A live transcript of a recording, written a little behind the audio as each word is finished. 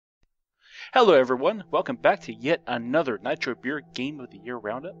Hello everyone, welcome back to yet another Nitro Beer Game of the Year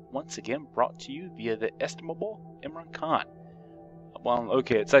Roundup, once again brought to you via the estimable Imran Khan. Well,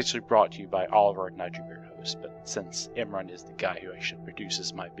 okay, it's actually brought to you by all of our Nitro Beer hosts, but since Imran is the guy who actually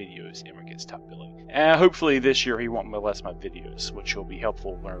produces my videos, Imran gets top billing. And hopefully this year he won't molest my videos, which will be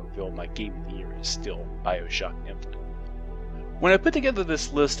helpful when I reveal my Game of the Year is still Bioshock Infinite. When I put together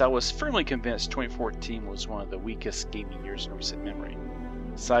this list, I was firmly convinced 2014 was one of the weakest gaming years in recent memory.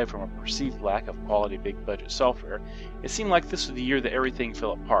 Aside from a perceived lack of quality big-budget software, it seemed like this was the year that everything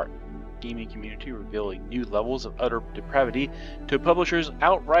fell apart. The gaming community revealing new levels of utter depravity to publishers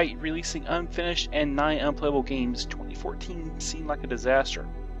outright releasing unfinished and nigh unplayable games. 2014 seemed like a disaster.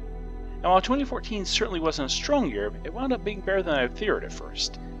 Now, while 2014 certainly wasn't a strong year, it wound up being better than I feared at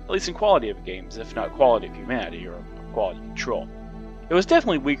first, at least in quality of games, if not quality of humanity or quality control. It was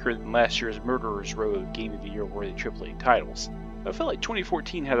definitely weaker than last year's Murderer's Row of Game of the Year worthy AAA titles. I felt like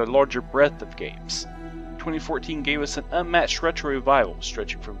 2014 had a larger breadth of games. 2014 gave us an unmatched retro revival,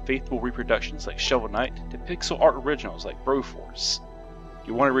 stretching from faithful reproductions like Shovel Knight to pixel art originals like Broforce.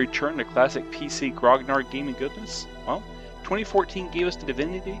 You want to return to classic PC grognard gaming goodness? Well, 2014 gave us the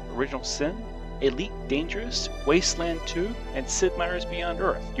Divinity, Original Sin, Elite Dangerous, Wasteland 2, and Sid Meier's Beyond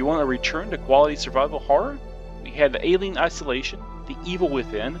Earth. You want to return to quality survival horror? We had the Alien Isolation, The Evil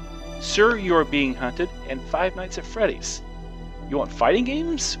Within, Sir, You Are Being Hunted, and Five Nights at Freddy's. You want fighting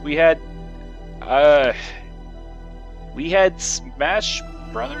games? We had Smash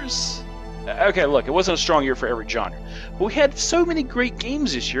Brothers? Okay, look, it wasn't a strong year for every genre, but we had so many great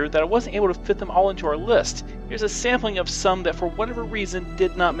games this year that I wasn't able to fit them all into our list. Here's a sampling of some that for whatever reason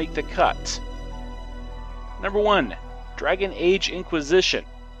did not make the cut. Number 1, Dragon Age Inquisition.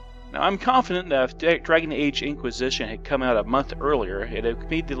 Now, I'm confident that if Dragon Age Inquisition had come out a month earlier, it would have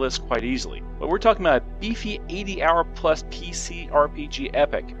made the list quite easily. But we're talking about a beefy 80-hour plus PC RPG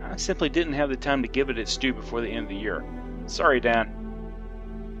epic. I simply didn't have the time to give it its due before the end of the year. Sorry, Dan.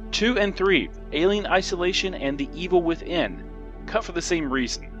 2 and 3, Alien Isolation and The Evil Within. Cut for the same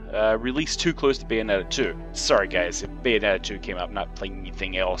reason. Released too close to Bayonetta 2. Sorry guys, if Bayonetta 2 came out, I'm not playing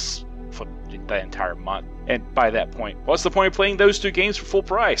anything else for that entire month. And by that point, what's the point of playing those two games for full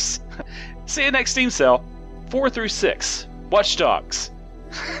price? See you next Steam sale. 4 through 6, Watch Dogs.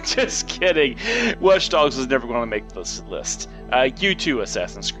 Just kidding. Watch Dogs was never going to make this list. U2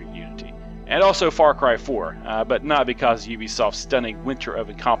 Assassin's Creed Unity. And also Far Cry 4, but not because of Ubisoft's stunning winter of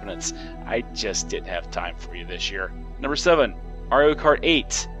incompetence. I just didn't have time for you this year. Number 7, Mario Kart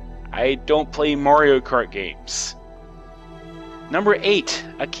 8. I don't play Mario Kart games. Number 8,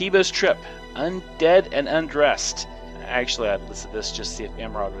 Akiba's Trip, Undead and Undressed. Actually, I'd listed this just to see if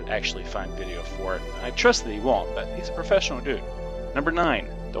Emerald would actually find video for it. I trust that he won't, but he's a professional dude. Number 9,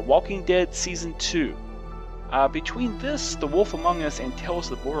 The Walking Dead Season 2. Between this, The Wolf Among Us, and Tales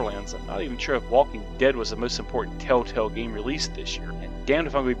of the Borderlands, I'm not even sure if Walking Dead was the most important Telltale game released this year, and damned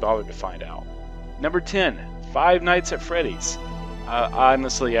if I'm going to be bothered to find out. Number 10, Five Nights at Freddy's.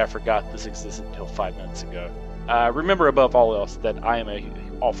 Honestly, I forgot this existed until 5 minutes ago. Remember above all else that I am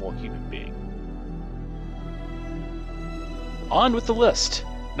an awful human being. On with the list.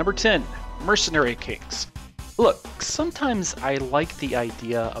 Number 10, Mercenary Kings. Look, sometimes I like the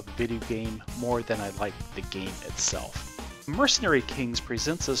idea of a video game more than I like the game itself. Mercenary Kings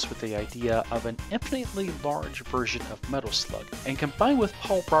presents us with the idea of an infinitely large version of Metal Slug, and combined with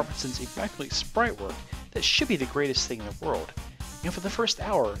Paul Robertson's immaculate sprite work, that should be the greatest thing in the world. And for the first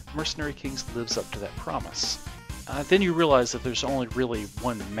hour, Mercenary Kings lives up to that promise. Then you realize that there's only really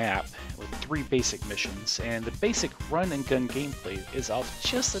one map with 3 basic missions, and the basic run and gun gameplay is off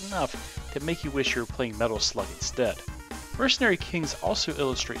just enough to make you wish you were playing Metal Slug instead. Mercenary Kings also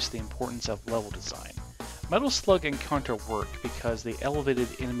illustrates the importance of level design. Metal Slug and Counter work because they elevated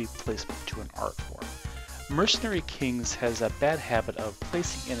enemy placement to an art form. Mercenary Kings has a bad habit of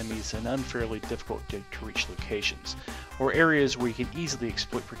placing enemies in unfairly difficult to reach locations, or areas where you can easily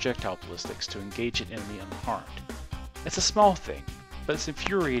exploit projectile ballistics to engage an enemy unharmed. It's a small thing, but it's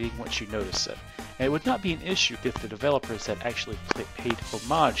infuriating once you notice it, and it would not be an issue if the developers had actually paid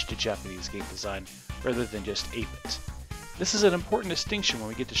homage to Japanese game design rather than just ape it. This is an important distinction when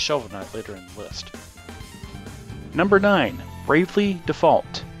we get to Shovel Knight later in the list. Number 9, Bravely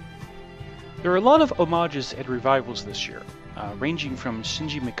Default. There are a lot of homages and revivals this year, ranging from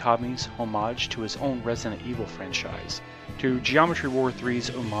Shinji Mikami's homage to his own Resident Evil franchise, to Geometry War 3's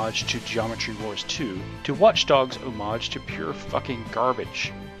homage to Geometry Wars 2, to Watch Dogs' homage to pure fucking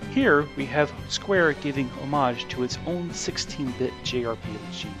garbage. Here we have Square giving homage to its own 16-bit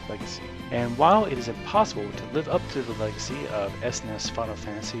JRPG legacy. And while it is impossible to live up to the legacy of SNES, Final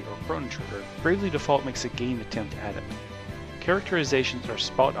Fantasy, or Chrono Trigger, Bravely Default makes a game attempt at it. Characterizations are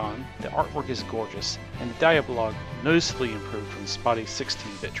spot on, the artwork is gorgeous, and the dialogue noticeably improved from spotty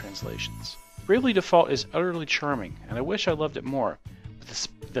 16-bit translations. Bravely Default is utterly charming, and I wish I loved it more. But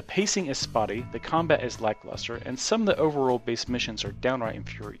the pacing is spotty, the combat is lackluster, and some of the overworld-based missions are downright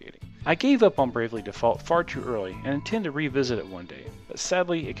infuriating. I gave up on Bravely Default far too early and intend to revisit it one day, but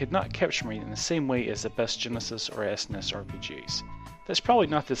sadly it could not capture me in the same way as the best Genesis or SNES RPGs. That's probably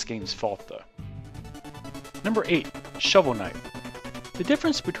not this game's fault though. Number 8. Shovel Knight. The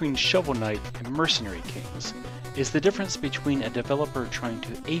difference between Shovel Knight and Mercenary Kings is the difference between a developer trying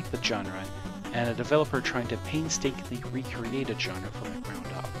to ape a genre and a developer trying to painstakingly recreate a genre from the ground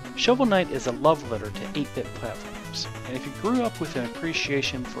up. Shovel Knight is a love letter to 8-bit platformers, and if you grew up with an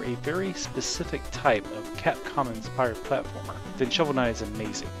appreciation for a very specific type of Capcom-inspired platformer, then Shovel Knight is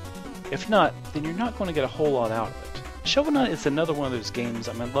amazing. If not, then you're not going to get a whole lot out of it. Shovel Knight is another one of those games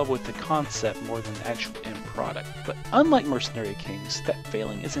I'm in love with the concept more than the actual end product, but unlike Mercenary Kings, that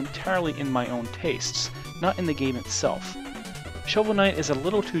failing is entirely in my own tastes, not in the game itself. Shovel Knight is a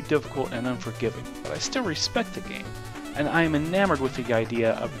little too difficult and unforgiving, but I still respect the game, and I am enamored with the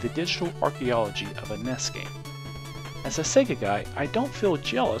idea of the digital archaeology of a NES game. As a Sega guy, I don't feel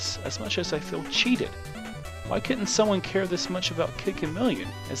jealous as much as I feel cheated. Why couldn't someone care this much about Kid Chameleon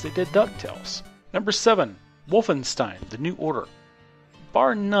as they did DuckTales? Number 7. Wolfenstein: The New Order.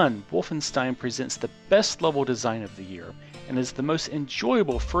 Bar none, Wolfenstein presents the best level design of the year, and is the most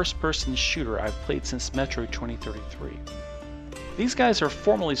enjoyable first-person shooter I've played since Metro 2033. These guys are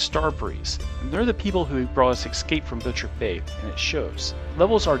formerly Starbreeze, and they're the people who brought us Escape from Butcher Bay, and it shows.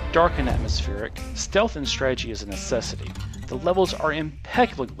 Levels are dark and atmospheric, stealth and strategy is a necessity. The levels are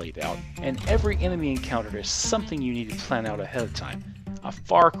impeccably laid out, and every enemy encounter is something you need to plan out ahead of time. A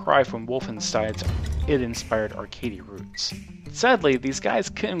far cry from Wolfenstein's id-inspired arcadey roots. Sadly, these guys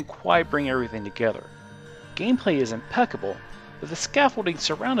couldn't quite bring everything together. Gameplay is impeccable, but the scaffolding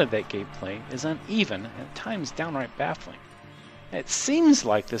surrounding that gameplay is uneven and at times downright baffling. It seems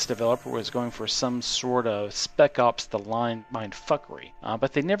like this developer was going for some sort of Spec Ops The Line mindfuckery,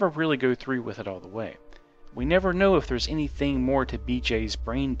 but they never really go through with it all the way. We never know if there's anything more to BJ's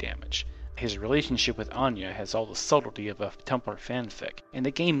brain damage. His relationship with Anya has all the subtlety of a Tumblr fanfic, and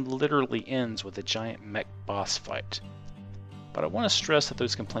the game literally ends with a giant mech boss fight. But I want to stress that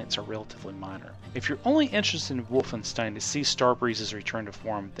those complaints are relatively minor. If you're only interested in Wolfenstein to see Starbreeze's return to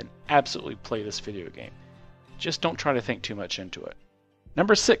form, then absolutely play this video game. Just don't try to think too much into it.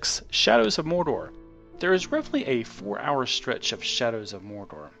 Number 6. Shadows of Mordor. There is roughly a 4-hour stretch of Shadows of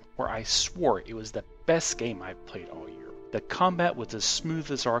Mordor where I swore it was the best game I've played all year. The combat was as smooth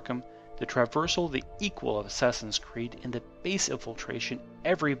as Arkham, the traversal the equal of Assassin's Creed, and the base infiltration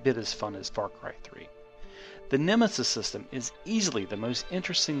every bit as fun as Far Cry 3. The Nemesis system is easily the most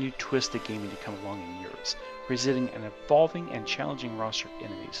interesting new twist to gaming to come along in years, presenting an evolving and challenging roster of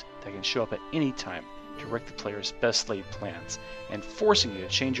enemies that can show up at any time to wreck the player's best laid plans, and forcing you to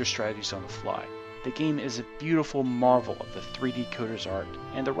change your strategies on the fly. The game is a beautiful marvel of the 3D coder's art,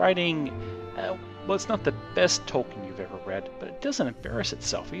 and the writing, well, it's not the best Tolkien you've ever read, but it doesn't embarrass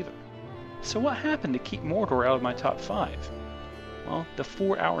itself either. So what happened to keep Mordor out of my top 5? Well, the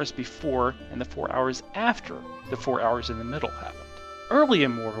 4 hours before and the 4 hours after the 4 hours in the middle happened. Early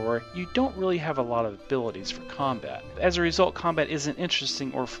in Mordor, you don't really have a lot of abilities for combat. As a result, combat isn't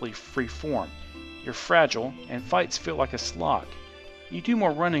interesting or free form. You're fragile, and fights feel like a slog. You do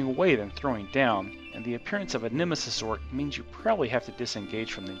more running away than throwing down, and the appearance of a Nemesis orc means you probably have to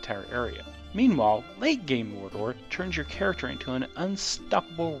disengage from the entire area. Meanwhile, late game Mordor turns your character into an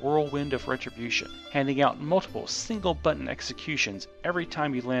unstoppable whirlwind of retribution, handing out multiple single-button executions every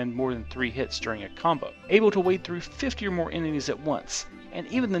time you land more than 3 hits during a combo, able to wade through 50 or more enemies at once, and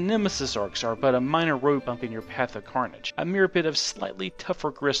even the Nemesis orcs are but a minor road bump in your path of carnage, a mere bit of slightly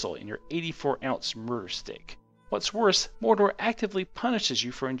tougher gristle in your 84-ounce murder steak. What's worse, Mordor actively punishes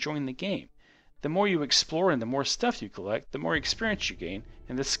you for enjoying the game. The more you explore and the more stuff you collect, the more experience you gain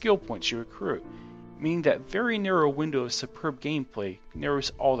and the skill points you accrue, meaning that very narrow window of superb gameplay narrows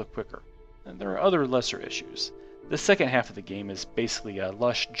all the quicker. And there are other lesser issues. The second half of the game is basically a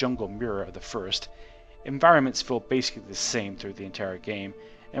lush jungle mirror of the first. Environments feel basically the same through the entire game,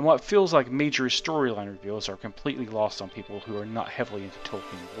 and what feels like major storyline reveals are completely lost on people who are not heavily into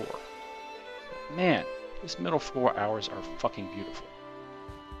Tolkien lore. But man, those middle 4 hours are fucking beautiful.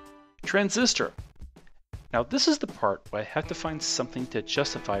 Transistor. Now this is the part where I have to find something to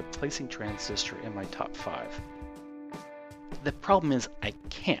justify placing Transistor in my top 5. The problem is I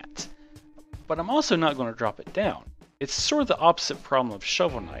can't, but I'm also not going to drop it down. It's sort of the opposite problem of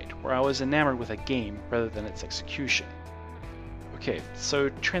Shovel Knight, where I was enamored with a game rather than its execution. Okay, so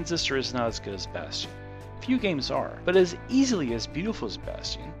Transistor is not as good as Bastion. Few games are, but as easily as beautiful as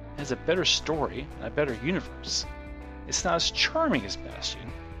Bastion, it has a better story and a better universe. It's not as charming as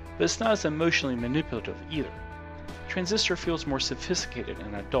Bastion, but it's not as emotionally manipulative either. Transistor feels more sophisticated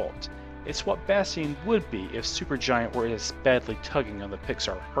and adult. It's what Bastion would be if Supergiant were as badly tugging on the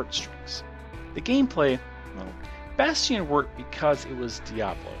Pixar heartstrings. The gameplay, well, Bastion worked because it was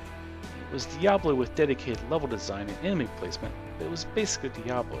Diablo. It was Diablo with dedicated level design and enemy placement, but it was basically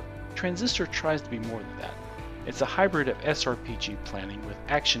Diablo. Transistor tries to be more than that. It's a hybrid of SRPG planning with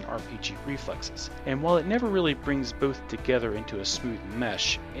action RPG reflexes, and while it never really brings both together into a smooth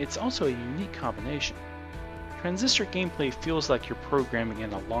mesh, it's also a unique combination. Transistor gameplay feels like you're programming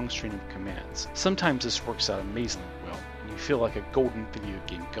in a long string of commands. Sometimes this works out amazingly well, and you feel like a golden video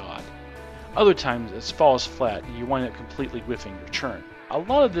game god. Other times it falls flat and you wind up completely whiffing your turn. A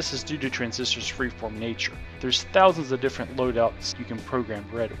lot of this is due to Transistor's freeform nature. There's thousands of different loadouts you can program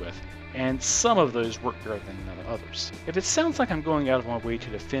red with, and some of those work better than others. If it sounds like I'm going out of my way to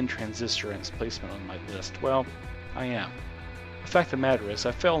defend Transistor and its placement on my list, well, I am. The fact of the matter is,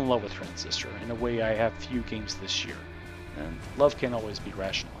 I fell in love with Transistor in a way I have few games this year, and love can't always be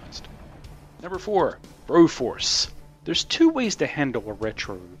rationalized. Number 4, Broforce. There's two ways to handle a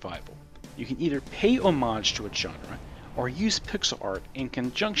retro revival. You can either pay homage to a genre, or use pixel art in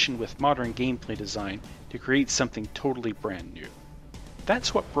conjunction with modern gameplay design to create something totally brand new.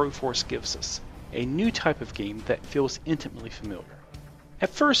 That's what Broforce gives us, a new type of game that feels intimately familiar. At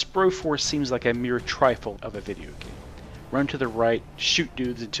first, Broforce seems like a mere trifle of a video game. Run to the right, shoot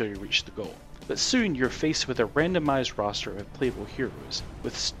dudes until you reach the goal. But soon you're faced with a randomized roster of playable heroes,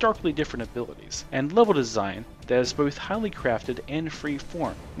 with starkly different abilities, and level design that is both highly crafted and free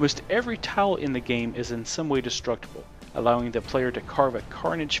form. Most every tile in the game is in some way destructible, allowing the player to carve a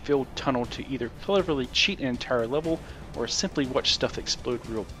carnage-filled tunnel to either cleverly cheat an entire level or simply watch stuff explode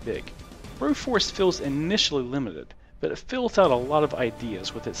real big. Broforce feels initially limited, but it fills out a lot of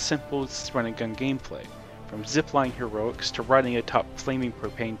ideas with its simple run-and-gun gameplay, from zipline heroics to riding atop flaming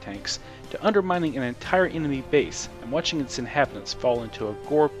propane tanks to undermining an entire enemy base and watching its inhabitants fall into a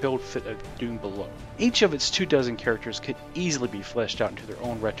gore-filled fit of doom below. Each of its 24 characters could easily be fleshed out into their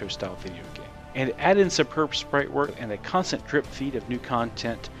own retro-style video game. And add in superb sprite work and a constant drip feed of new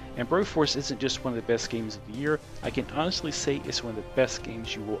content, and Broforce isn't just one of the best games of the year, I can honestly say it's one of the best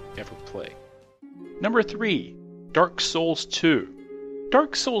games you will ever play. Number 3, Dark Souls 2.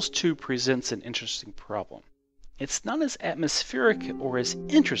 Dark Souls 2 presents an interesting problem. It's not as atmospheric or as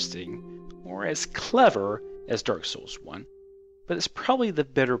interesting or as clever as Dark Souls 1, but it's probably the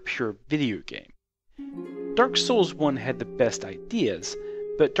better pure video game. Dark Souls 1 had the best ideas,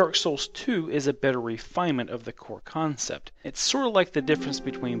 but Dark Souls 2 is a better refinement of the core concept. It's sort of like the difference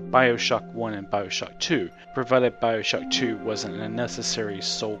between Bioshock 1 and Bioshock 2, provided Bioshock 2 wasn't an unnecessary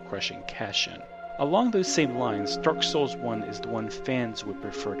soul-crushing cash-in. Along those same lines, Dark Souls 1 is the one fans would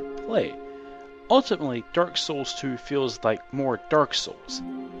prefer to play. Ultimately, Dark Souls 2 feels like more Dark Souls,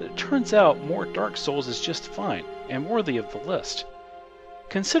 but it turns out more Dark Souls is just fine, and worthy of the list.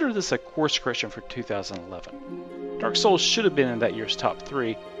 Consider this a course correction for 2011. Dark Souls should have been in that year's top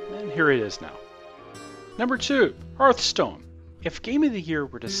 3, and here it is now. Number 2, Hearthstone. If Game of the Year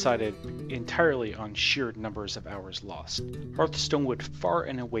were decided entirely on sheer numbers of hours lost, Hearthstone would far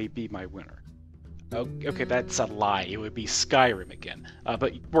and away be my winner. Okay, that's a lie. It would be Skyrim again,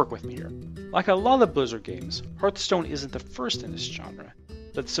 but work with me here. Like a lot of Blizzard games, Hearthstone isn't the first in this genre,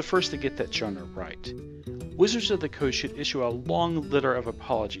 but it's the first to get that genre right. Wizards of the Coast should issue a long letter of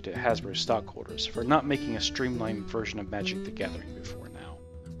apology to Hasbro stockholders for not making a streamlined version of Magic the Gathering before now.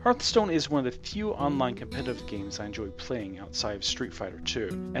 Hearthstone is one of the few online competitive games I enjoy playing outside of Street Fighter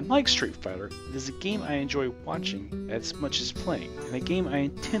 2, and like Street Fighter, it is a game I enjoy watching as much as playing, and a game I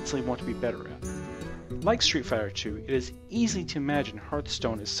intensely want to be better at. Like Street Fighter 2, it is easy to imagine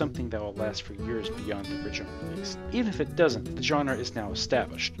Hearthstone is something that will last for years beyond the original release. Even if it doesn't, the genre is now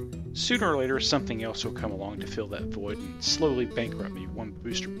established. Sooner or later, something else will come along to fill that void and slowly bankrupt me one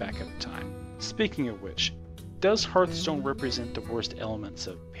booster pack at a time. Speaking of which, does Hearthstone represent the worst elements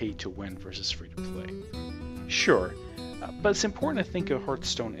of pay-to-win versus free-to-play? Sure, but it's important to think of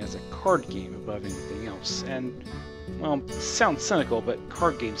Hearthstone as a card game above anything else, and well, it sounds cynical, but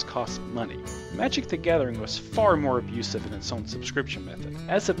card games cost money. Magic the Gathering was far more abusive in its own subscription method.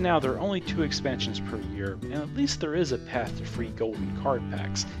 As of now, there are only 2 expansions per year, and at least there is a path to free golden card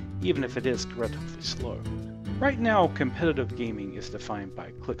packs, even if it is relatively slow. Right now, competitive gaming is defined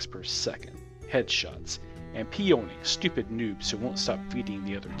by clicks per second, headshots, and peoning, stupid noobs who won't stop feeding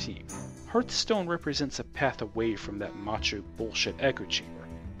the other team. Hearthstone represents a path away from that macho bullshit echo chamber,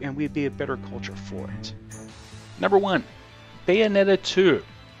 and we'd be a better culture for it. Number 1, Bayonetta 2.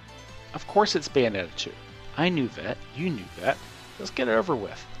 Of course it's Bayonetta 2. I knew that, you knew that. Let's get it over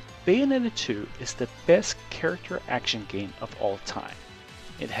with. Bayonetta 2 is the best character action game of all time.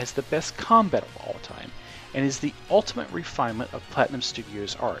 It has the best combat of all time, and is the ultimate refinement of Platinum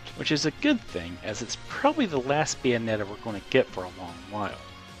Studios' art, which is a good thing as it's probably the last Bayonetta we're going to get for a long while.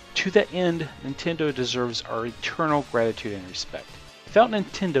 To that end, Nintendo deserves our eternal gratitude and respect. Without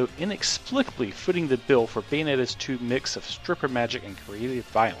Nintendo inexplicably footing the bill for Bayonetta's 2 mix of stripper magic and creative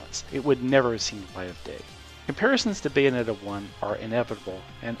violence, it would never have seen the light of day. Comparisons to Bayonetta 1 are inevitable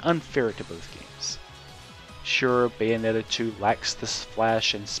and unfair to both games. Sure, Bayonetta 2 lacks the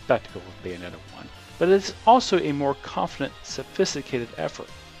flash and spectacle of Bayonetta 1, but it is also a more confident, sophisticated effort.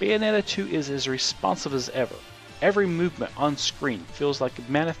 Bayonetta 2 is as responsive as ever. Every movement on screen feels like a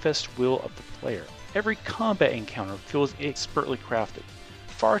manifest will of the player. Every combat encounter feels expertly crafted.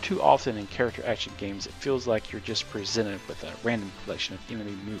 Far too often in character action games it feels like you're just presented with a random collection of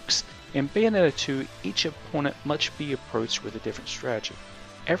enemy mooks. In Bayonetta 2, each opponent must be approached with a different strategy.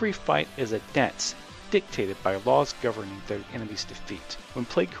 Every fight is a dance, dictated by laws governing their enemy's defeat. When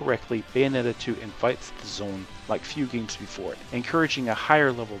played correctly, Bayonetta 2 invites the zone like few games before it, encouraging a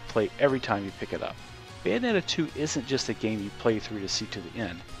higher level of play every time you pick it up. Bayonetta 2 isn't just a game you play through to see to the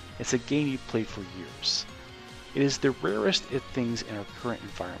end, it's a game you played for years. It is the rarest of things in our current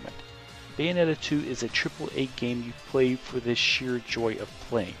environment. Bayonetta 2 is a AAA game you play for the sheer joy of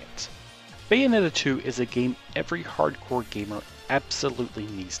playing it. Bayonetta 2 is a game every hardcore gamer absolutely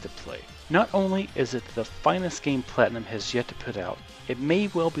needs to play. Not only is it the finest game Platinum has yet to put out, it may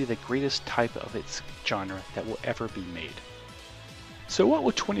well be the greatest type of its genre that will ever be made. So what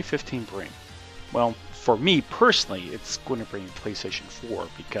will 2015 bring? Well, for me personally, it's going to bring PlayStation 4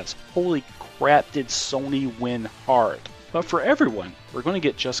 because holy crap did Sony win hard. But for everyone, we're going to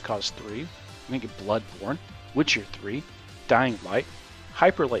get Just Cause 3, we're going to get Bloodborne, Witcher 3, Dying Light,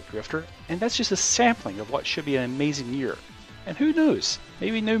 Hyper Light Drifter, and that's just a sampling of what should be an amazing year. And who knows,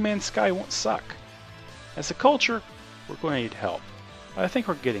 maybe No Man's Sky won't suck. As a culture, we're going to need help, but I think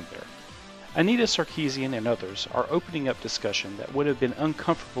we're getting there. Anita Sarkeesian and others are opening up discussion that would have been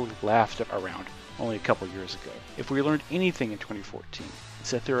uncomfortably laughed around only a couple years ago. If we learned anything in 2014,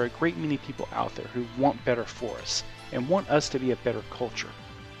 it's that there are a great many people out there who want better for us and want us to be a better culture.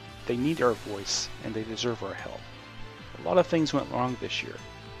 They need our voice and they deserve our help. A lot of things went wrong this year,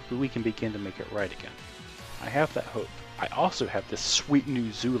 but we can begin to make it right again. I have that hope. I also have this sweet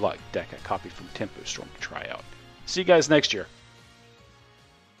new Zoolock deck I copied from Tempo Storm to try out. See you guys next year.